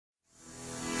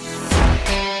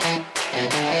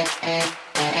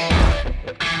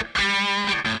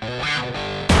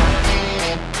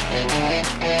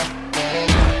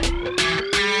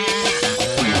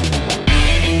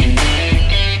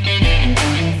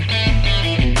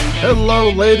Hello,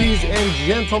 ladies and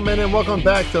gentlemen, and welcome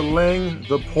back to Laying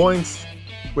the Points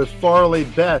with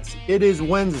FarleyBets. It is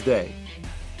Wednesday,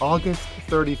 August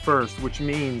 31st, which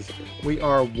means we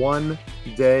are 1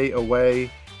 day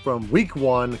away from week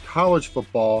one college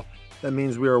football. That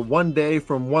means we are 1 day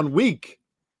from 1 week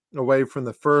away from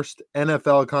the first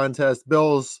NFL contest.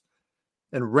 Bills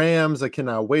and Rams, I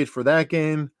cannot wait for that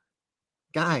game.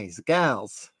 Guys,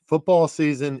 gals, football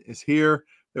season is here.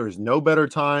 There is no better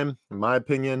time, in my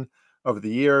opinion, of the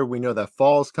year. We know that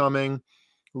fall's coming,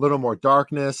 a little more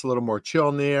darkness, a little more chill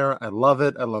in the air. I love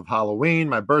it. I love Halloween.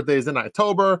 My birthday's in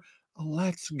October.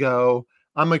 Let's go.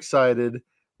 I'm excited,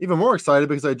 even more excited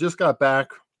because I just got back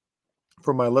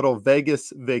from my little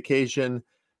Vegas vacation,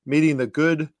 meeting the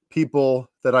good people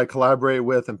that I collaborate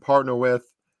with and partner with,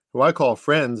 who I call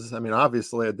friends. I mean,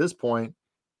 obviously, at this point,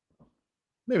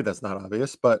 maybe that's not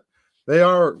obvious, but they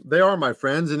are my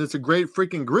friends, and it's a great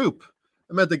freaking group.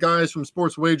 I met the guys from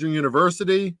Sports Wagering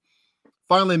University.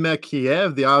 Finally met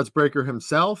Kiev, the odds breaker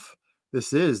himself.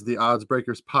 This is the Odds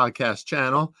Breakers podcast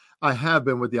channel. I have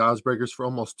been with the Odds Breakers for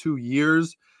almost 2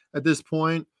 years at this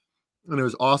point, and it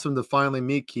was awesome to finally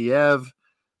meet Kiev.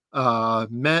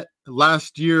 Met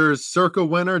last year's Circa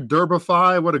winner,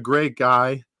 Derbify. What a great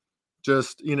guy.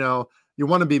 Just, you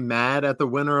want to be mad at the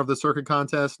winner of the Circa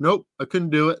contest. Nope, I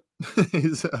couldn't do it.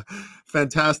 He's a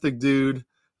fantastic dude.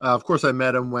 Of course, I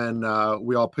met him when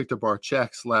we all picked up our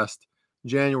checks last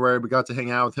January. We got to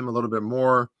hang out with him a little bit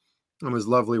more and his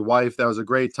lovely wife. That was a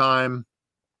great time.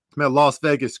 Met Las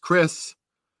Vegas Chris,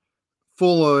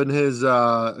 full in his,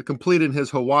 complete in his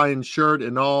Hawaiian shirt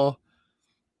and all.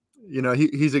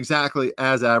 He's exactly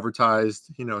as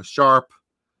advertised, sharp,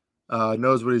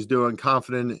 knows what he's doing,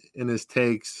 confident in his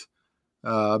takes.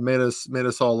 Made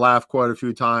us all laugh quite a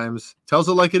few times. Tells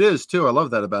it like it is, too. I love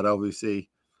that about LVC.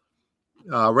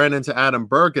 Ran into Adam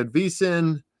Burke at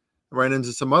VSiN. Ran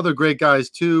into some other great guys,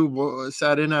 too.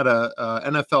 Sat in at a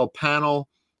NFL panel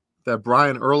that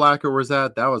Brian Urlacher was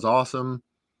at. That was awesome.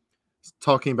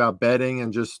 Talking about betting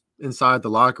and just inside the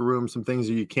locker room, some things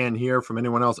that you can't hear from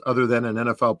anyone else other than an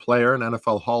NFL player, an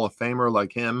NFL Hall of Famer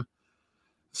like him.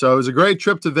 So it was a great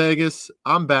trip to Vegas.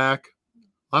 I'm back.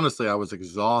 Honestly, I was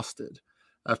exhausted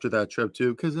after that trip,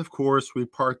 too, because, of course,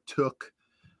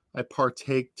 I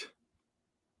partaked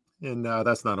in,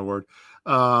 that's not a word,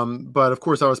 but, of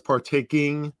course, I was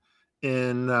partaking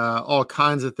in all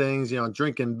kinds of things,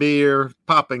 drinking beer,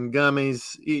 popping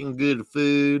gummies, eating good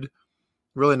food,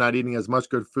 really not eating as much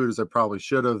good food as I probably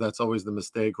should have. That's always the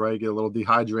mistake, right? Get a little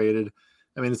dehydrated.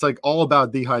 I mean, it's like all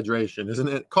about dehydration, isn't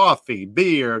it? Coffee,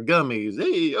 beer, gummies,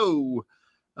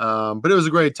 but it was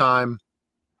a great time.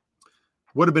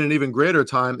 Would have been an even greater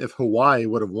time if Hawaii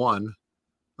would have won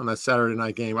on that Saturday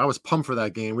night game. I was pumped for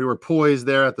that game. We were poised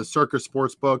there at the Circa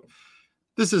Sportsbook.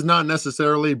 This is not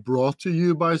necessarily brought to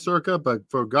you by Circa, but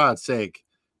for God's sake,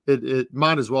 it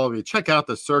might as well be. Check out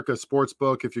the Circa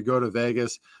Sportsbook if you go to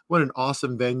Vegas. What an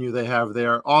awesome venue they have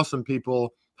there. Awesome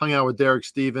people. Hung out with Derek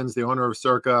Stevens, the owner of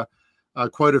Circa,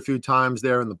 quite a few times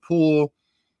there in the pool,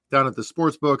 down at the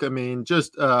Sportsbook. I mean,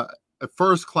 just a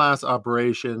first-class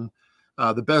operation.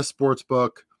 The best sports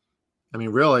book. I mean,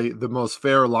 really, the most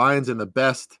fair lines and the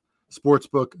best sports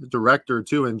book director,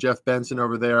 too, and Jeff Benson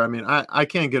over there. I mean, I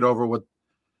can't get over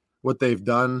what they've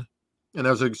done. And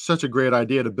that was such a great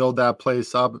idea to build that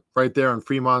place up right there on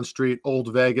Fremont Street,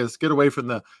 Old Vegas. Get away from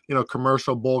the,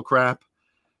 commercial bull crap.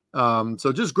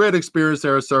 So just great experience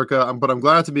there at Circa. But I'm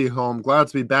glad to be home, glad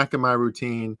to be back in my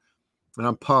routine. And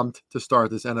I'm pumped to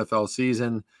start this NFL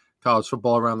season. College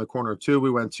football around the corner, too.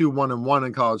 We went 2-1-1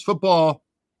 in college football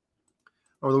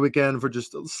over the weekend for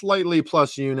just slightly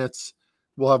plus units.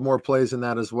 We'll have more plays than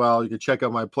that as well. You can check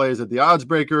out my plays at the Odds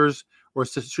Breakers or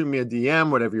shoot me a DM,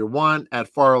 whatever you want,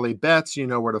 at FarleyBets. You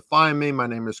know where to find me. My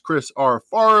name is Chris R.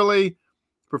 Farley,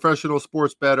 professional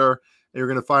sports bettor. And you're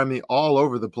going to find me all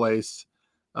over the place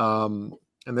in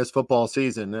this football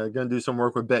season. I'm going to do some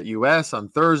work with BetUS on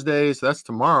Thursday. So that's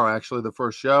tomorrow, actually, the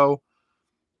first show.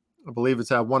 I believe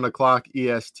it's at 1 o'clock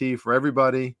EST for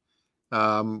everybody.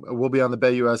 We'll be on the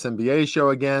BetUS NBA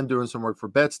show again, doing some work for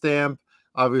BetStamp.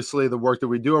 Obviously, the work that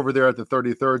we do over there at the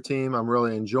 33rd team, I'm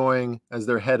really enjoying as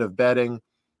their head of betting.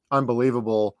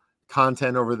 Unbelievable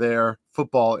content over there,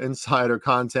 football insider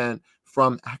content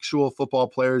from actual football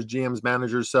players, GMs,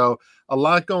 managers. So a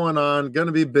lot going on, going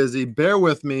to be busy. Bear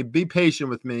with me, be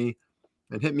patient with me,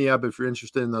 and hit me up if you're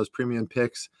interested in those premium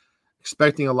picks.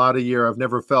 Expecting a lot of year. I've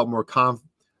never felt more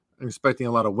expecting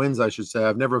a lot of wins, I should say.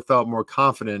 I've never felt more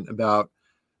confident about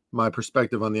my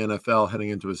perspective on the NFL heading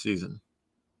into a season.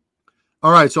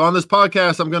 All right, so on this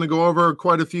podcast, I'm going to go over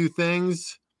quite a few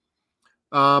things.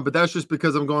 But that's just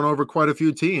because I'm going over quite a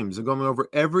few teams. I'm going over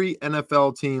every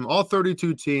NFL team, all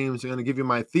 32 teams. I'm going to give you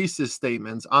my thesis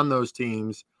statements on those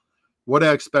teams, what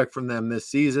I expect from them this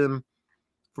season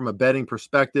from a betting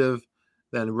perspective,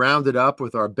 then round it up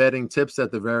with our betting tips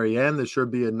at the very end. This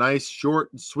should be a nice, short,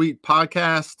 and sweet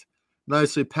podcast,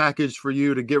 nicely packaged for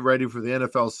you to get ready for the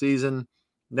NFL season.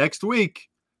 Next week,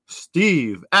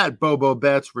 Steve at Bobo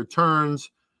Bets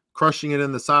returns, crushing it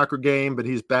in the soccer game, but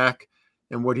he's back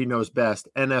in what he knows best,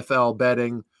 NFL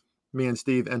betting. Me and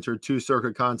Steve entered 2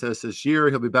 circuit contests this year.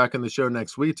 He'll be back on the show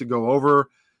next week to go over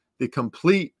the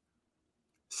complete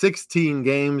 16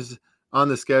 games on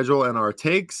the schedule and our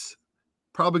takes.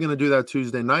 Probably going to do that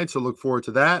Tuesday night, so look forward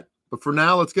to that. But for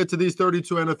now, let's get to these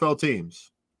 32 NFL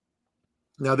teams.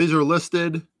 Now, these are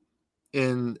listed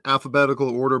in alphabetical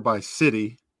order by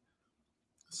city.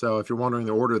 So if you're wondering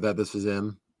the order that this is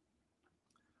in.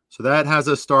 So that has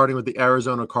us starting with the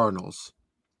Arizona Cardinals.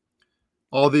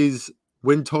 All these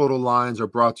win total lines are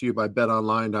brought to you by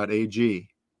betonline.ag.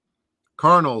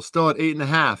 Cardinals still at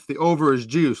 8.5. The over is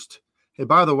juiced. Hey,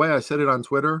 by the way, I said it on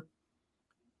Twitter.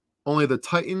 Only the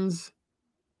Titans,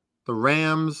 the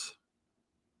Rams,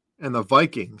 and the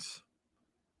Vikings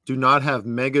do not have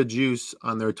mega juice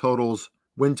on their totals,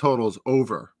 win totals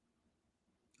over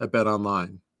at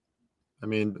BetOnline. I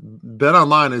mean,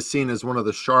 BetOnline is seen as one of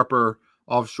the sharper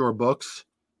offshore books,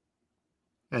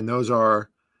 and those are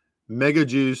mega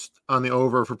juiced on the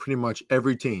over for pretty much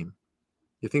every team.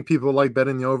 You think people like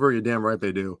betting the over? You're damn right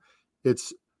they do.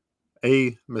 It's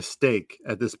a mistake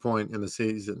at this point in the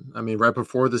season. I mean, right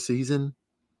before the season,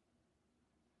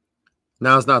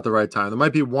 now's not the right time. There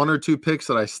might be 1 or 2 picks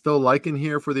that I still like in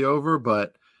here for the over,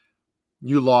 but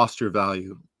you lost your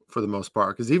value for the most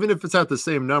part. Because even if it's at the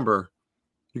same number,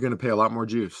 you're going to pay a lot more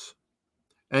juice.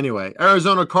 Anyway,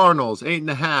 Arizona Cardinals,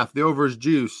 8.5. The over is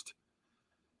juiced.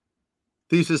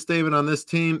 Thesis statement on this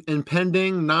team: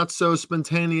 impending, not so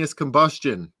spontaneous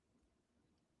combustion.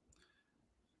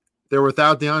 They're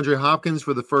without DeAndre Hopkins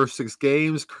for the first 6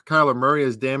 games. Kyler Murray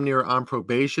is damn near on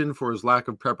probation for his lack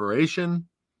of preparation.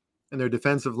 And their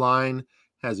defensive line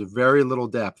has very little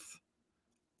depth.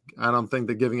 I don't think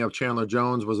that giving up Chandler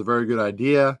Jones was a very good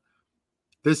idea.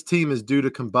 This team is due to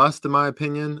combust, in my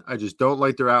opinion. I just don't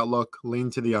like their outlook. Lean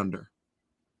to the under.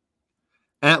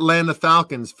 Atlanta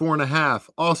Falcons, 4.5.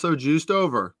 Also juiced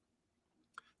over.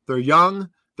 They're young.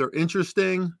 They're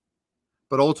interesting.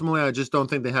 But ultimately, I just don't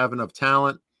think they have enough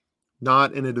talent.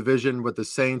 Not in a division with the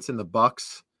Saints and the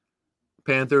Bucks.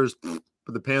 Panthers,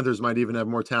 but the Panthers might even have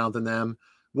more talent than them.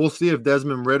 We'll see if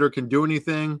Desmond Ridder can do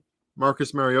anything.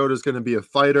 Marcus Mariota is going to be a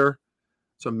fighter.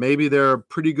 So maybe they're a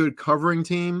pretty good covering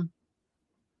team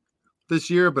this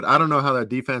year, but I don't know how that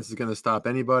defense is going to stop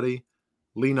anybody.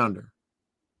 Lean under.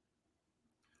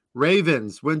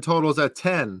 Ravens, win totals at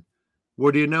 10.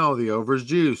 What do you know? The over's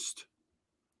juiced.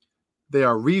 They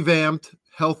are revamped,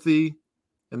 healthy,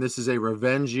 and this is a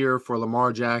revenge year for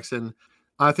Lamar Jackson.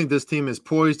 I think this team is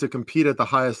poised to compete at the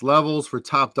highest levels for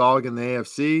top dog in the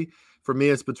AFC. For me,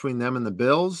 it's between them and the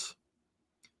Bills.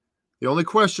 The only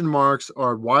question marks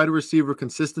are wide receiver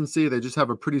consistency. They just have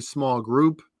a pretty small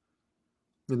group.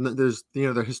 And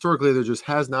historically, there just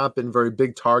has not been very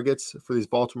big targets for these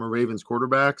Baltimore Ravens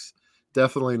quarterbacks.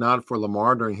 Definitely not for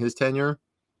Lamar during his tenure.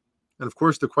 And of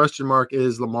course, the question mark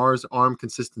is Lamar's arm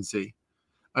consistency.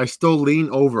 I still lean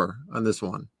over on this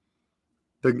one.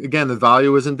 Again, the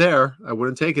value isn't there. I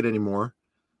wouldn't take it anymore.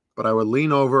 But I would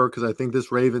lean over because I think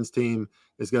this Ravens team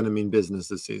is going to mean business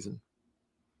this season.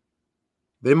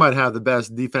 They might have the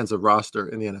best defensive roster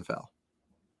in the NFL.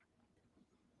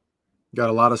 Got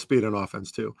a lot of speed on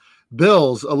offense, too.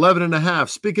 Bills, 11.5.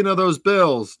 Speaking of those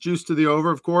Bills, juice to the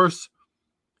over, of course.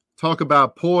 Talk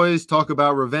about poise, talk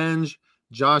about revenge.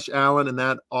 Josh Allen and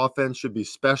that offense should be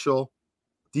special.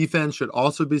 Defense should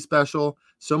also be special.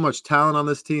 So much talent on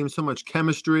this team, so much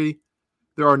chemistry.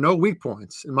 There are no weak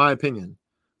points, in my opinion.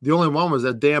 The only one was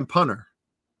that damn punter.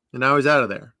 And now he's out of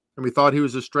there. And we thought he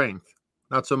was a strength.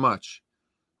 Not so much.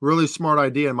 Really smart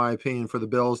idea, in my opinion, for the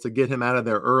Bills to get him out of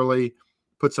there early.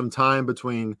 Put some time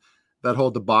between that whole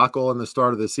debacle and the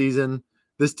start of the season.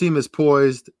 This team is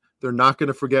poised. They're not going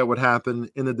to forget what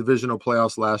happened in the divisional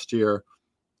playoffs last year.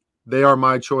 They are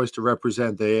my choice to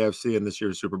represent the AFC in this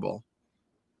year's Super Bowl.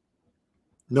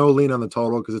 No lean on the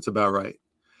total because it's about right.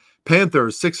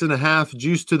 Panthers, 6.5,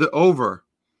 juice to the over.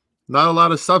 Not a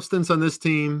lot of substance on this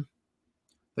team.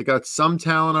 They got some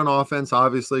talent on offense,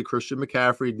 obviously. Christian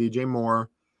McCaffrey, DJ Moore.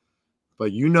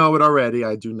 But you know it already.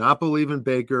 I do not believe in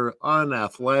Baker,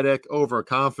 unathletic,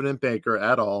 overconfident Baker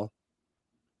at all.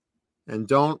 And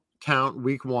don't count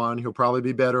week 1. He'll probably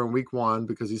be better in week 1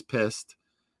 because he's pissed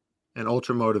and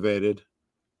ultra motivated.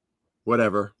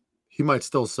 Whatever. he might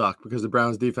still suck because the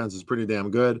Browns defense is pretty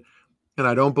damn good. And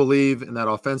I don't believe in that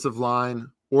offensive line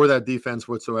or that defense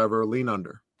whatsoever. Lean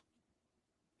under.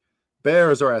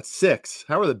 Bears are at 6.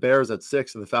 How are the Bears at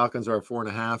 6 and the Falcons are at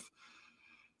 4.5?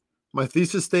 My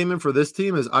thesis statement for this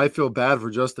team is I feel bad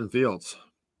for Justin Fields.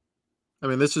 I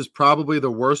mean, this is probably the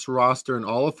worst roster in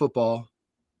all of football,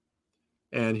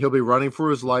 and he'll be running for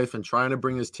his life and trying to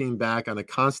bring his team back on a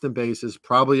constant basis,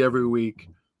 probably every week.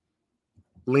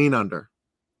 Lean under.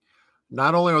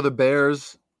 Not only are the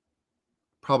Bears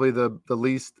probably the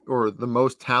least or the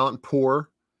most talent poor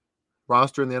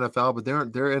roster in the NFL, but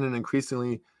they're in an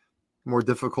increasingly more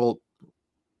difficult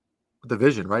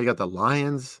division, right? You got the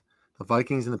Lions, the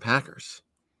Vikings, and the Packers.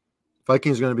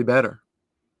 Vikings are going to be better.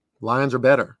 Lions are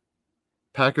better.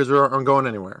 Packers aren't going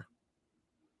anywhere.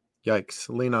 Yikes.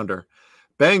 Lean under.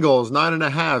 Bengals,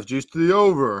 9.5. Juice to the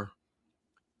over.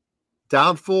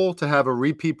 Doubtful to have a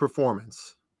repeat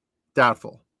performance.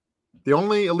 Doubtful. The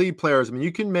only elite players, I mean,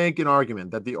 you can make an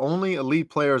argument that the only elite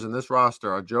players in this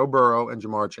roster are Joe Burrow and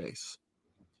Jamar Chase.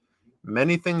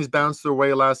 Many things bounced their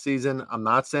way last season. I'm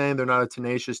not saying they're not a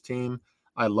tenacious team.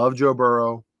 I love Joe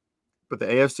Burrow, but the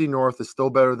AFC North is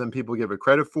still better than people give it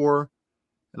credit for,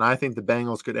 and I think the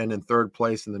Bengals could end in 3rd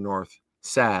place in the North.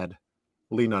 Sad.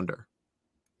 Lean under.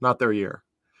 Not their year.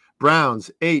 Browns,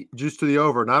 8. Juice to the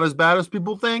over. Not as bad as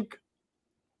people think.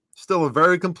 Still a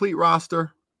very complete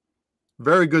roster.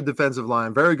 Very good defensive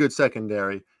line. Very good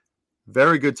secondary.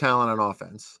 Very good talent on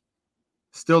offense.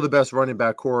 Still the best running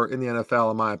back core in the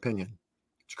NFL, in my opinion.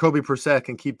 Jacoby Brissett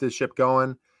can keep this ship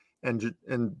going. And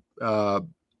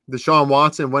Deshaun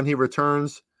Watson, when he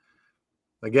returns,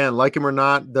 again, like him or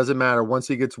not, doesn't matter. Once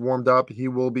he gets warmed up, he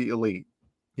will be elite.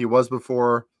 He was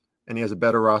before, and he has a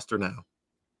better roster now.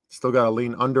 Still got to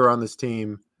lean under on this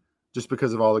team just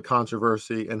because of all the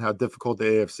controversy and how difficult the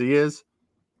AFC is.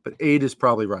 But 8 is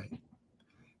probably right.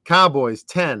 Cowboys,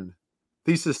 10.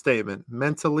 Thesis statement,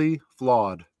 mentally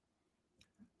flawed.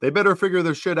 They better figure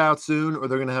their shit out soon or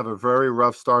they're going to have a very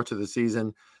rough start to the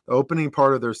season. The opening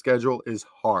part of their schedule is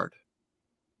hard.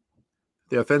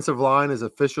 The offensive line is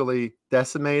officially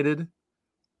decimated.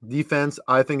 Defense,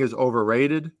 I think, is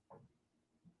overrated.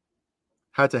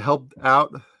 Had to help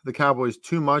out the Cowboys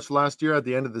too much last year at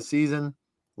the end of the season.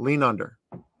 Lean under.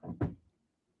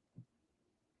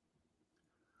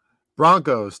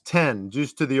 Broncos, 10.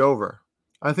 Juice to the over.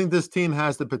 I think this team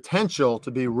has the potential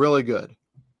to be really good.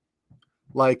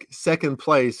 Like 2nd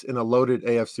place in a loaded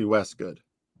AFC West good.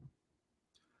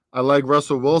 I like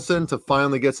Russell Wilson to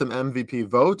finally get some MVP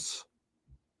votes.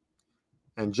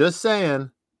 And just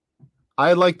saying,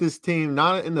 I like this team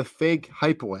not in the fake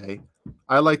hype way.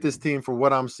 I like this team for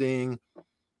what I'm seeing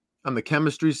on the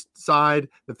chemistry side.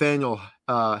 Nathaniel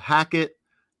Hackett,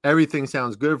 everything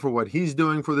sounds good for what he's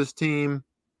doing for this team.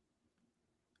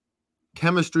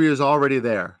 Chemistry is already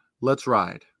there. Let's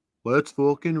ride. Let's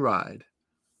fucking ride.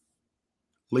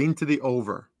 Lean to the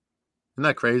over. Isn't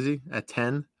that crazy? At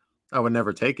 10, I would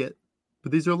never take it.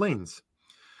 But these are leans.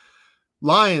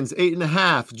 Lions,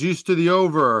 8.5. Juice to the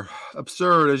over.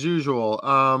 Absurd as usual.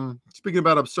 Speaking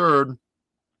about absurd,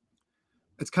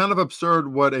 it's kind of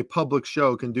absurd what a public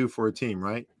show can do for a team,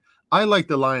 right? I like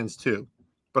the Lions too,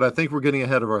 but I think we're getting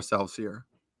ahead of ourselves here.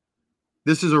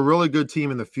 This is a really good team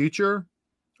in the future.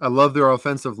 I love their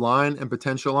offensive line and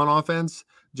potential on offense,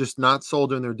 just not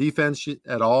sold on their defense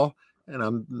at all. And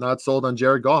I'm not sold on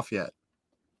Jared Goff yet.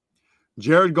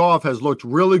 Jared Goff has looked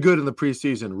really good in the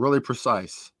preseason, really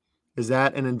precise. Is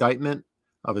that an indictment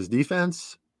of his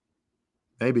defense?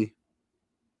 Maybe.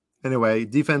 Anyway,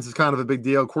 defense is kind of a big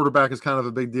deal. Quarterback is kind of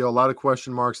a big deal. A lot of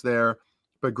question marks there.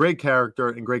 But great character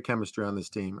and great chemistry on this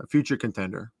team. A future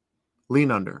contender. Lean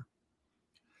under.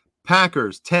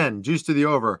 Packers, 10. Juice to the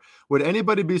over. Would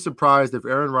anybody be surprised if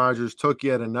Aaron Rodgers took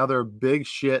yet another big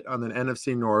shit on the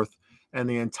NFC North and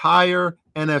the entire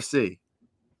NFC?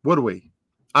 Would we?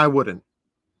 I wouldn't.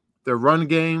 Their run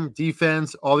game,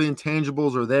 defense, all the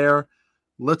intangibles are there.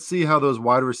 Let's see how those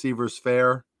wide receivers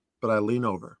fare, but I lean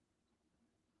over.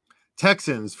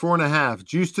 Texans, 4.5.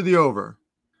 Juice to the over.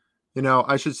 You know,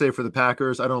 I should say for the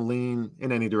Packers, I don't lean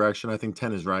in any direction. I think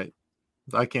 10 is right.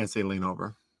 I can't say lean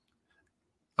over.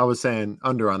 I was saying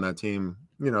under on that team,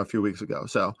 a few weeks ago.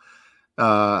 So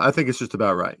I think it's just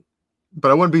about right.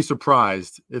 But I wouldn't be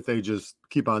surprised if they just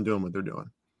keep on doing what they're doing.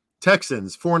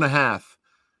 Texans, 4.5.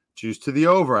 Juice to the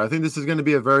over. I think this is going to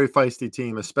be a very feisty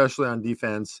team, especially on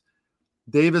defense.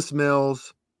 Davis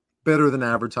Mills, better than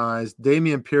advertised.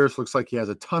 Dameon Pierce looks like he has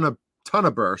a ton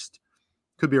of burst.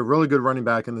 Could be a really good running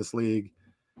back in this league.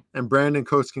 And Brandon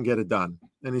Cooks can get it done.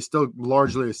 And he's still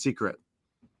largely a secret.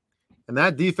 And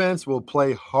that defense will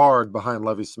play hard behind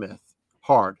Lovie Smith.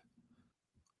 Hard.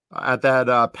 At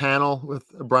that panel with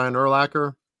Brian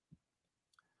Urlacher,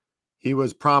 he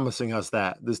was promising us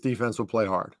that this defense will play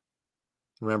hard.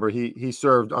 Remember, he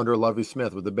served under Lovie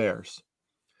Smith with the Bears.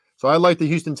 So I like the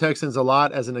Houston Texans a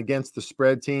lot as an against the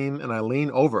spread team, and I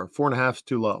lean over. 4.5 is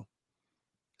too low,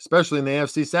 especially in the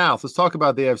AFC South. Let's talk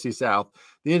about the AFC South.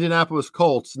 The Indianapolis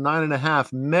Colts,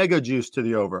 9.5, mega juice to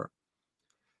the over.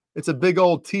 It's a big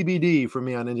old TBD for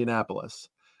me on Indianapolis.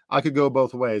 I could go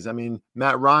both ways. I mean,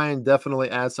 Matt Ryan definitely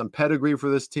adds some pedigree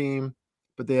for this team,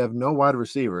 but they have no wide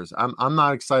receivers. I'm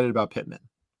not excited about Pittman,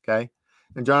 okay?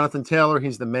 And Jonathan Taylor,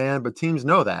 he's the man, but teams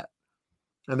know that,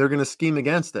 and they're going to scheme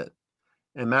against it.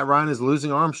 And Matt Ryan is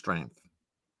losing arm strength.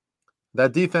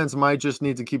 That defense might just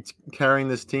need to keep carrying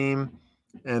this team,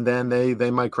 and then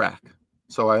they might crack.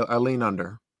 So I lean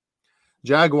under.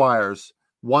 Jaguars,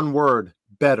 one word,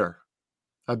 better.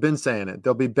 I've been saying it.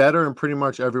 They'll be better in pretty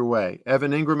much every way.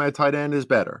 Evan Ingram at tight end is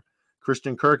better.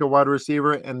 Christian Kirk at wide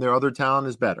receiver, and their other talent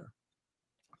is better.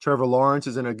 Trevor Lawrence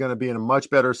is going to be in a much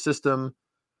better system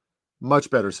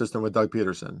with Doug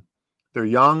Peterson. They're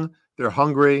young. They're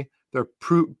hungry. They're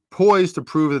poised to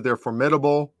prove that they're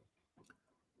formidable.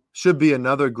 Should be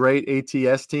another great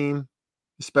ATS team,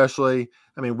 especially,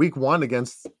 I mean, week 1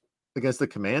 against the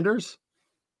Commanders.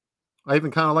 I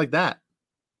even kind of like that.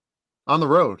 On the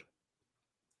road.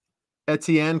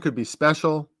 Etienne could be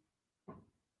special.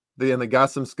 They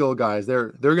got some skill guys.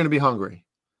 They're going to be hungry.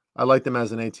 I like them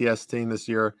as an ATS team this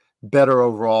year. Better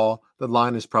overall. The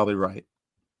line is probably right.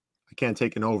 I can't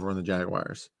take an over on the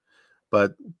Jaguars,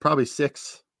 but probably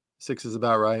 6. 6 is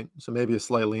about right. So maybe a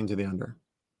slight lean to the under.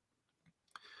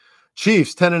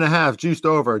 Chiefs, 10.5, juiced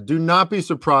over. Do not be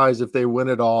surprised if they win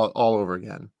it all over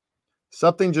again.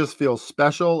 Something just feels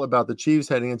special about the Chiefs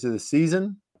heading into the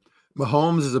season.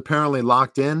 Mahomes is apparently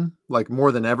locked in, like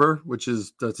more than ever,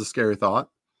 that's a scary thought.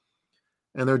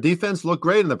 And their defense looked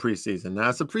great in the preseason. Now,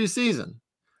 it's a preseason.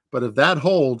 But if that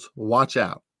holds, watch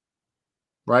out.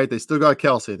 Right? They still got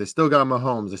Kelsey. They still got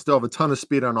Mahomes. They still have a ton of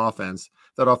speed on offense.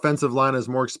 That offensive line is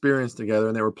more experienced together,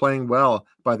 and they were playing well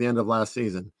by the end of last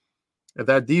season. If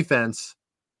that defense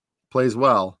plays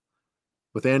well,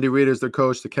 with Andy Reid as their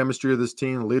coach, the chemistry of this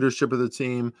team, the leadership of the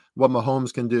team, what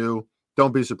Mahomes can do,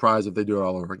 don't be surprised if they do it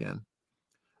all over again.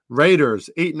 Raiders,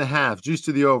 8.5, juice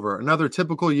to the over. Another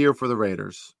typical year for the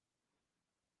Raiders.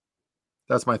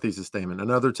 That's my thesis statement.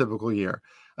 Another typical year.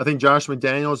 I think Josh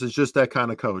McDaniels is just that kind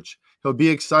of coach. He'll be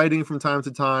exciting from time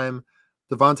to time.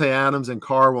 Devontae Adams and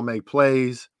Carr will make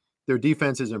plays. Their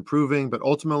defense is improving, but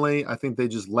ultimately, I think they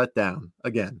just let down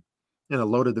again in a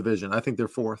loaded division. I think they're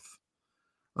 4th,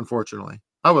 unfortunately.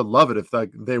 I would love it if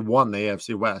they won the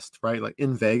AFC West, right? Like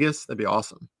in Vegas, that'd be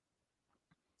awesome.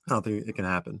 I don't think it can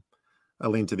happen. I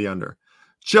lean to the under.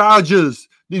 Chargers.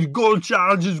 Need to go,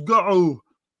 Chargers, go.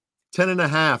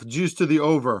 10.5, juice to the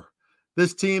over.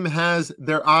 This team has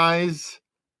their eyes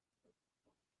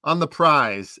on the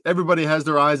prize. Everybody has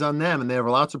their eyes on them, and they have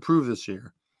a lot to prove this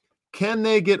year. Can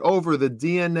they get over the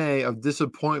DNA of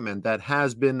disappointment that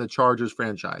has been the Chargers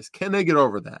franchise? Can they get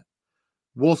over that?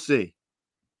 We'll see.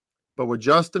 But with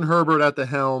Justin Herbert at the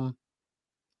helm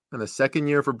and the second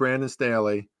year for Brandon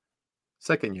Staley,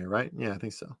 second year, right? Yeah, I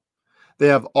think so. They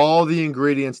have all the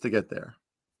ingredients to get there.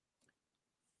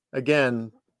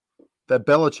 Again, that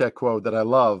Belichick quote that I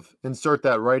love, insert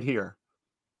that right here.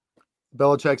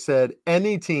 Belichick said,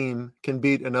 any team can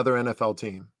beat another NFL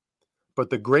team, but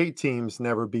the great teams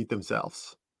never beat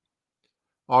themselves.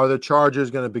 Are the Chargers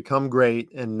going to become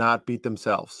great and not beat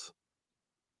themselves?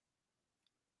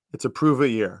 It's a prove it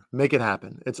year. Make it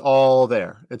happen. It's all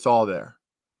there. It's all there.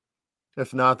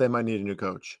 If not, they might need a new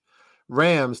coach.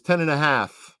 Rams,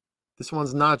 10.5. This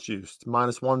one's not juiced.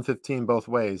 Minus 115 both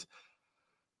ways.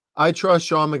 I trust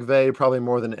Sean McVay probably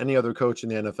more than any other coach in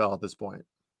the NFL at this point.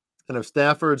 And if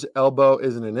Stafford's elbow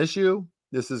isn't an issue,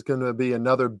 this is going to be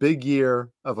another big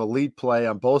year of elite play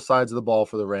on both sides of the ball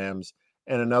for the Rams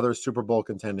and another Super Bowl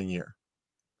contending year.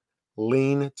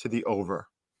 Lean to the over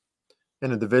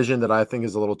in a division that I think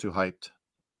is a little too hyped.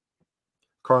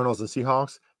 Cardinals and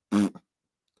Seahawks.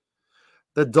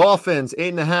 The Dolphins,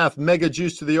 8.5, mega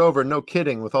juice to the over. No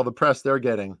kidding with all the press they're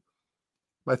getting.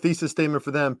 My thesis statement for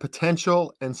them,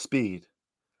 potential and speed.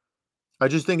 I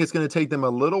just think it's going to take them a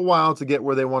little while to get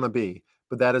where they want to be,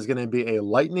 but that is going to be a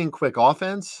lightning quick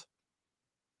offense.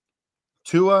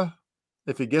 Tua,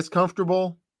 if he gets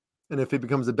comfortable and if he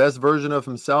becomes the best version of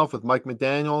himself with Mike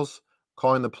McDaniels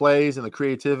calling the plays and the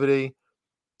creativity,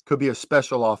 could be a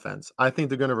special offense. I think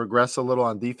they're going to regress a little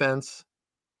on defense.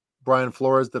 Brian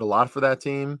Flores did a lot for that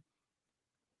team.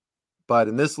 But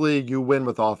in this league, you win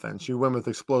with offense. You win with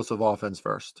explosive offense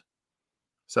first.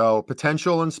 So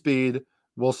potential and speed,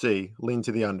 we'll see. Lean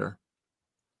to the under.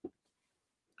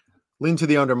 Lean to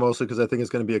the under mostly because I think it's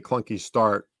going to be a clunky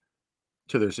start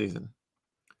to their season.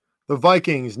 The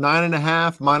Vikings,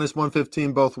 9.5, minus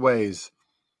 115 both ways.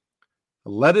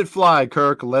 Let it fly,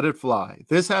 Kirk. Let it fly.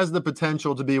 This has the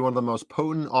potential to be one of the most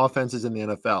potent offenses in the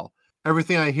NFL.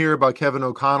 Everything I hear about Kevin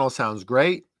O'Connell sounds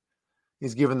great.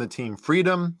 He's given the team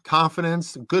freedom,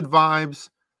 confidence, good vibes,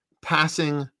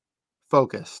 passing,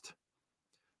 focused.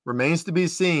 Remains to be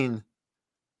seen,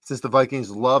 since the Vikings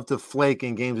love to flake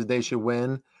in games that they should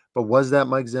win. But was that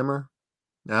Mike Zimmer?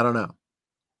 I don't know.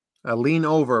 I lean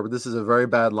over, but this is a very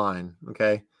bad line,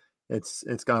 okay?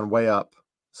 It's gone way up,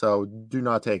 so do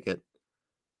not take it,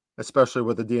 especially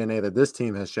with the DNA that this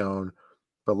team has shown.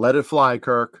 But let it fly,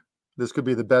 Kirk. This could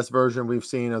be the best version we've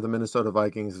seen of the Minnesota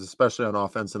Vikings, especially on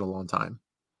offense, in a long time.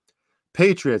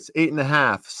 Patriots,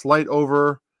 8.5, slight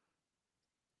over,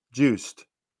 juiced.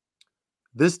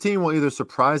 This team will either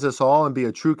surprise us all and be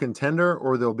a true contender,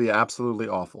 or they'll be absolutely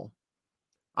awful.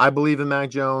 I believe in Mac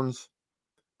Jones,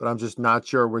 but I'm just not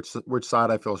sure which side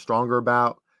I feel stronger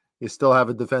about. You still have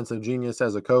a defensive genius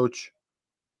as a coach.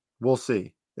 We'll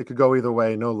see. It could go either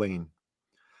way, no lean.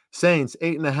 Saints,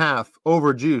 8.5,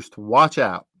 over juiced. Watch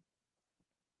out.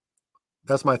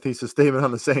 That's my thesis statement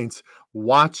on the Saints.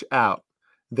 Watch out.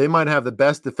 They might have the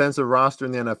best defensive roster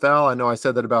in the NFL. I know I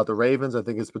said that about the Ravens. I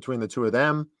think it's between the two of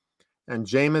them. And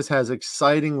Jameis has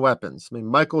exciting weapons. I mean,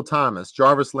 Michael Thomas,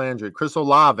 Jarvis Landry, Chris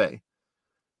Olave,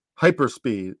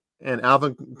 hyperspeed, and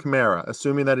Alvin Kamara,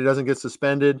 assuming that he doesn't get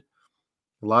suspended.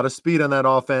 A lot of speed on that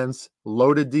offense,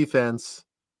 loaded defense,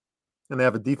 and they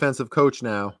have a defensive coach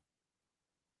now.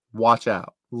 Watch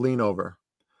out. Lean over.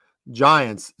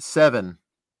 Giants, 7.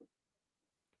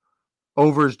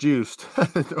 Over's juiced.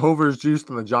 Over's juiced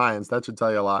on the Giants. That should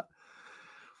tell you a lot.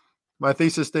 My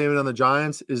thesis statement on the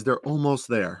Giants is they're almost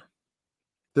there.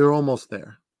 They're almost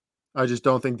there. I just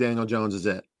don't think Daniel Jones is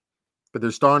it. But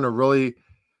they're starting to really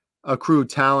accrue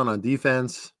talent on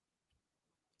defense.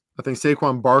 I think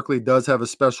Saquon Barkley does have a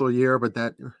special year, but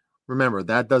remember,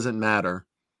 that doesn't matter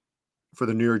for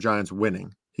the New York Giants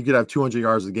winning. He could have 200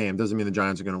 yards a game. Doesn't mean the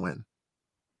Giants are going to win.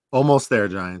 Almost there,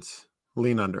 Giants.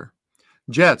 Lean under.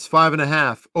 Jets,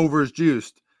 5.5. Over is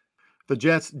juiced. The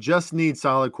Jets just need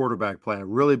solid quarterback play. I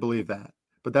really believe that.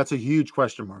 But that's a huge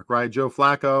question mark, right? Joe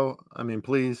Flacco, I mean,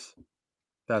 please.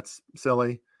 That's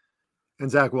silly.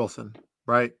 And Zach Wilson,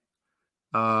 right?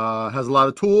 Has a lot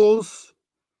of tools.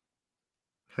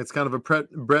 It's kind of a Brett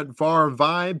Favre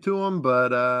vibe to him,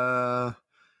 but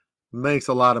makes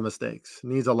a lot of mistakes.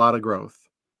 Needs a lot of growth.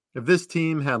 If this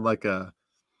team had like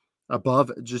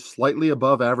just slightly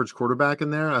above average quarterback in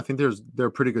there, I think they're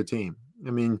a pretty good team. I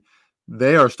mean,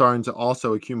 they are starting to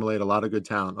also accumulate a lot of good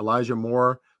talent. Elijah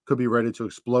Moore could be ready to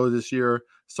explode this year.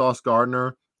 Sauce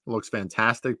Gardner looks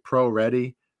fantastic, pro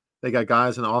ready. They got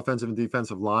guys in the offensive and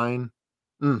defensive line.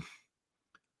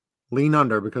 Lean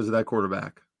under because of that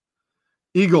quarterback.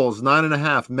 Eagles,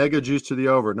 9.5, mega juice to the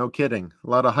over. No kidding. A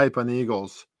lot of hype on the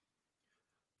Eagles.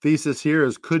 Thesis here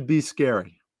is could be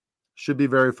scary. Should be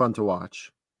very fun to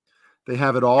watch. They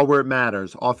have it all where it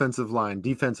matters. Offensive line,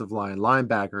 defensive line,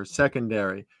 linebackers,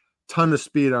 secondary, ton of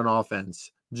speed on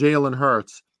offense. Jalen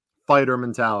Hurts, fighter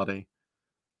mentality.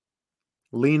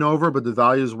 Lean over, but the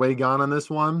value is way gone on this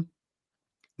one.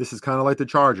 This is kind of like the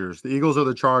Chargers. The Eagles are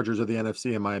the Chargers of the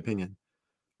NFC, in my opinion.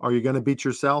 Are you going to beat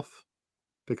yourself?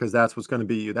 Because that's what's going to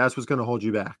beat you. That's what's going to hold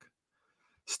you back.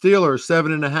 Steelers,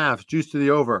 7.5, juice to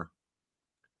the over.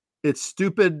 It's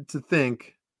stupid to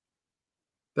think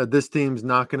that this team's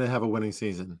not going to have a winning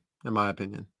season, in my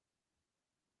opinion.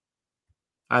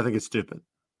 I think it's stupid.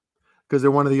 Because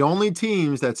they're one of the only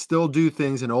teams that still do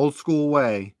things an old school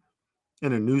way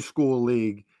in a new school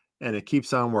league, and it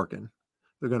keeps on working.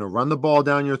 They're going to run the ball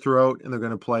down your throat, and they're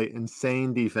going to play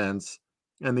insane defense.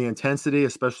 And the intensity,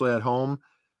 especially at home,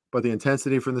 but the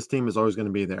intensity from this team is always going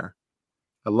to be there.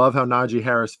 I love how Najee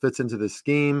Harris fits into this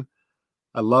scheme.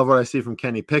 I love what I see from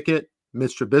Kenny Pickett.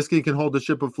 Mitch Trubisky can hold the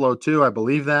ship afloat too. I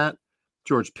believe that.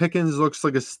 George Pickens looks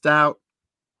like a stout,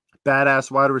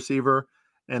 badass wide receiver.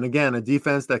 And again, a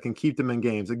defense that can keep them in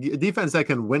games. A defense that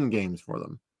can win games for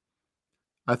them.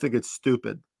 I think it's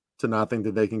stupid to not think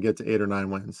that they can get to 8 or 9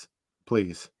 wins.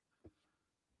 Please.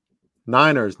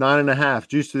 Niners, 9.5,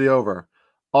 juice to the over.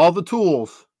 All the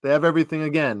tools. They have everything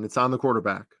again. It's on the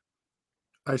quarterback.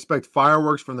 I expect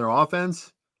fireworks from their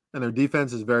offense, and their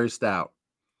defense is very stout.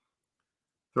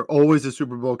 They're always a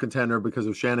Super Bowl contender because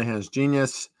of Shanahan's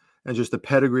genius and just the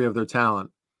pedigree of their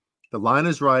talent. The line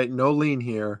is right. No lean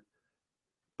here.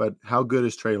 But how good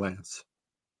is Trey Lance?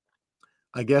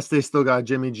 I guess they still got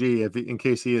Jimmy G in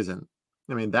case he isn't.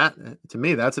 I mean, that to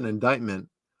me, that's an indictment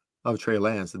of Trey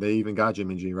Lance that they even got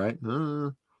Jimmy G, right?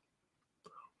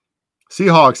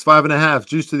 Seahawks, 5.5,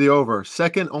 juice to the over.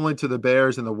 Second only to the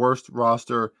Bears and the worst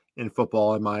roster in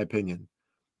football, in my opinion.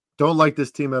 Don't like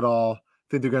this team at all.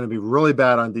 Think they're going to be really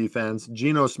bad on defense.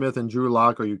 Geno Smith and Drew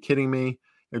Lock, are you kidding me?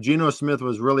 If Geno Smith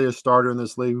was really a starter in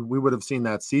this league, we would have seen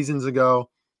that seasons ago.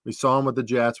 We saw him with the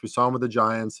Jets. We saw him with the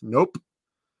Giants. Nope.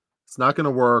 It's not going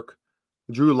to work.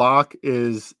 Drew Lock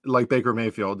is like Baker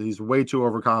Mayfield. He's way too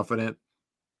overconfident.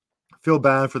 Feel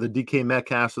bad for the DK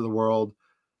Metcalfs of the world.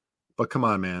 But come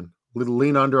on, man.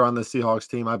 Lean under on the Seahawks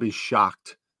team. I'd be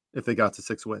shocked if they got to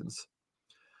 6 wins.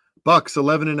 Bucks,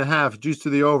 11.5, juice to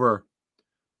the over.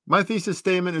 My thesis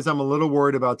statement is I'm a little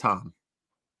worried about Tom.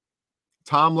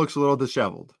 Tom looks a little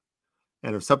disheveled.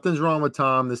 And if something's wrong with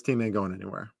Tom, this team ain't going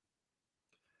anywhere.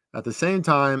 At the same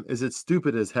time, is it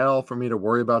stupid as hell for me to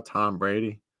worry about Tom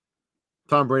Brady?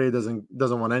 Tom Brady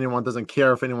doesn't want anyone, doesn't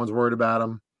care if anyone's worried about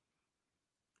him.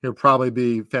 He'll probably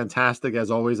be fantastic as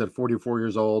always at 44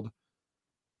 years old.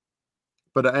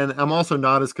 And I'm also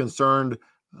not as concerned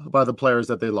by the players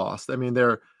that they lost. I mean,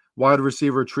 their wide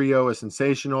receiver trio is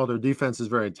sensational. Their defense is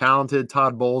very talented.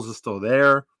 Todd Bowles is still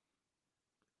there.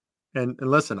 And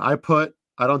listen, I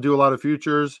don't do a lot of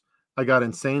futures. I got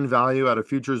insane value at a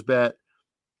futures bet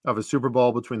of a Super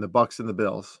Bowl between the Bucks and the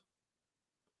Bills.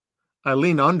 I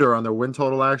lean under on their win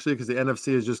total, actually, because the NFC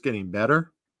is just getting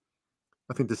better.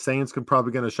 I think the Saints could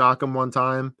probably going to shock them one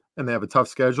time, and they have a tough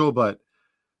schedule. But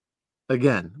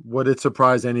again, would it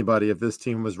surprise anybody if this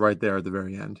team was right there at the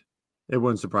very end? It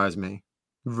wouldn't surprise me.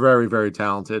 Very, very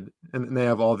talented, and they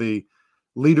have all the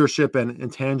leadership and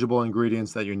intangible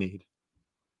ingredients that you need.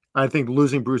 I think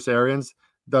losing Bruce Arians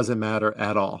doesn't matter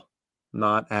at all.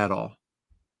 Not at all.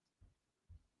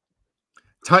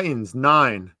 Titans,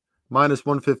 9,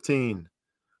 -115.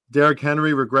 Derrick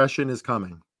Henry regression is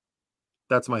coming.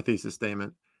 That's my thesis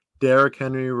statement. Derrick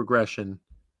Henry regression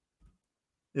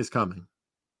is coming.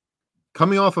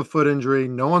 Coming off a foot injury,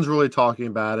 no one's really talking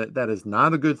about it. That is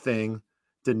not a good thing.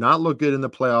 Did not look good in the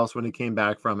playoffs when he came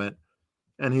back from it.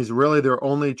 And he's really their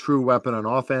only true weapon on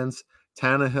offense.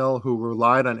 Tannehill, who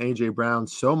relied on A.J. Brown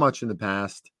so much in the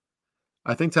past.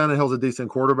 I think Tannehill's a decent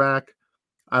quarterback.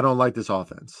 I don't like this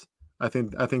offense. I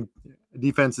think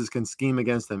defenses can scheme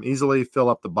against them easily, fill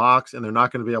up the box, and they're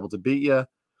not going to be able to beat you.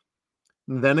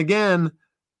 And then again,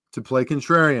 to play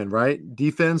contrarian, right?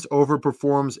 Defense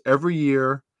overperforms every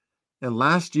year. And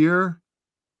last year,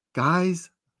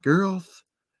 guys, girls,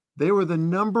 they were the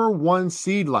number 1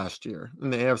 seed last year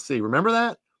in the AFC. Remember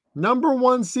that? Number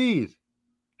 1 seed.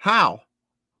 How?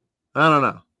 I don't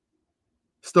know.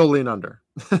 Still lean under.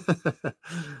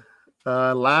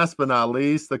 Last but not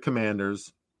least, the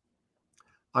Commanders.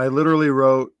 I literally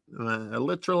wrote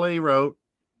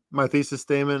my thesis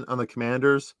statement on the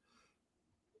Commanders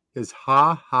is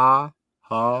ha, ha,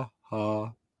 ha,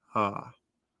 ha, ha.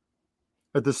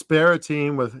 A disparate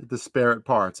team with disparate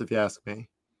parts, if you ask me.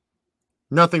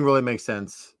 Nothing really makes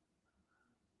sense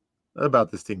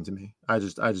about this team to me. I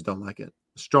just don't like it.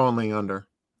 Strongly under.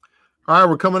 All right,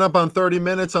 we're coming up on 30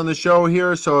 minutes on the show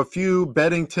here, so a few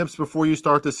betting tips before you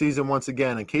start the season once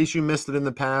again. In case you missed it in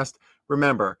the past,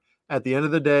 remember, at the end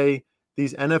of the day,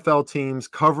 these NFL teams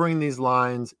covering these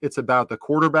lines, it's about the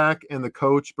quarterback and the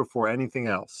coach before anything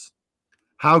else.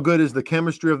 How good is the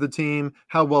chemistry of the team?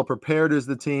 How well prepared is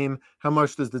the team? How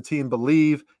much does the team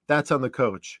believe? That's on the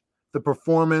coach. The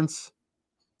performance,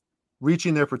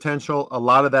 reaching their potential, a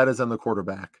lot of that is on the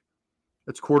quarterback.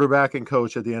 It's quarterback and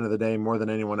coach at the end of the day more than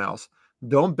anyone else.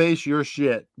 Don't base your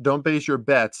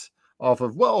bets off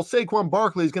of, well, Saquon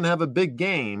Barkley is going to have a big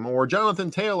game, or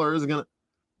Jonathan Taylor is going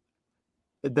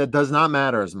to. That does not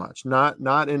matter as much.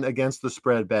 Not in against the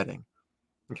spread betting.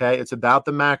 Okay? It's about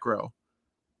the macro.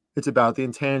 It's about the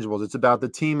intangibles. It's about the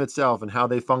team itself and how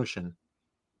they function.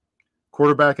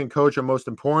 Quarterback and coach are most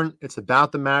important. It's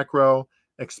about the macro.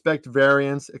 Expect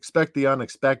variance. Expect the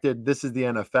unexpected. This is the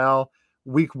NFL.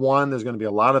 Week 1, there's going to be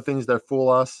a lot of things that fool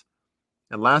us.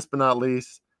 And last but not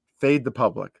least, fade the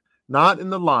public. Not in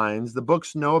the lines. The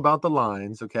books know about the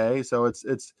lines, okay? So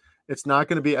it's not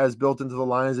going to be as built into the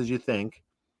lines as you think.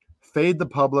 Fade the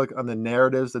public on the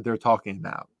narratives that they're talking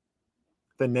about.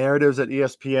 The narratives that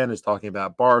ESPN is talking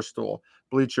about, Barstool,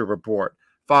 Bleacher Report,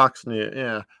 Fox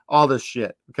News, all this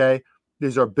shit, okay?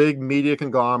 These are big media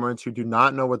conglomerates who do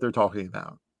not know what they're talking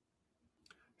about.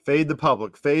 Fade the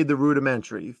public, fade the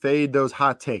rudimentary, fade those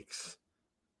hot takes.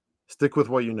 Stick with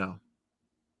what you know.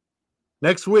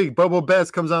 Next week,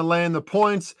 FarleyBets comes on laying the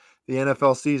points. The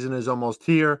NFL season is almost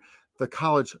here. The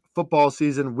college football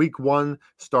season, week 1,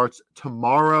 starts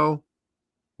tomorrow.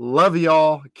 Love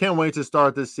y'all. Can't wait to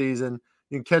start this season.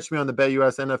 You can catch me on the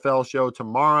BetUS NFL show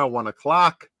tomorrow, 1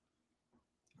 o'clock.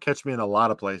 Catch me in a lot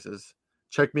of places.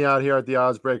 Check me out here at the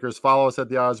Odds Breakers. Follow us at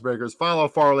the Odds Breakers. Follow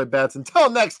FarleyBets. Until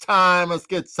next time, let's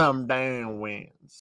get some damn wins.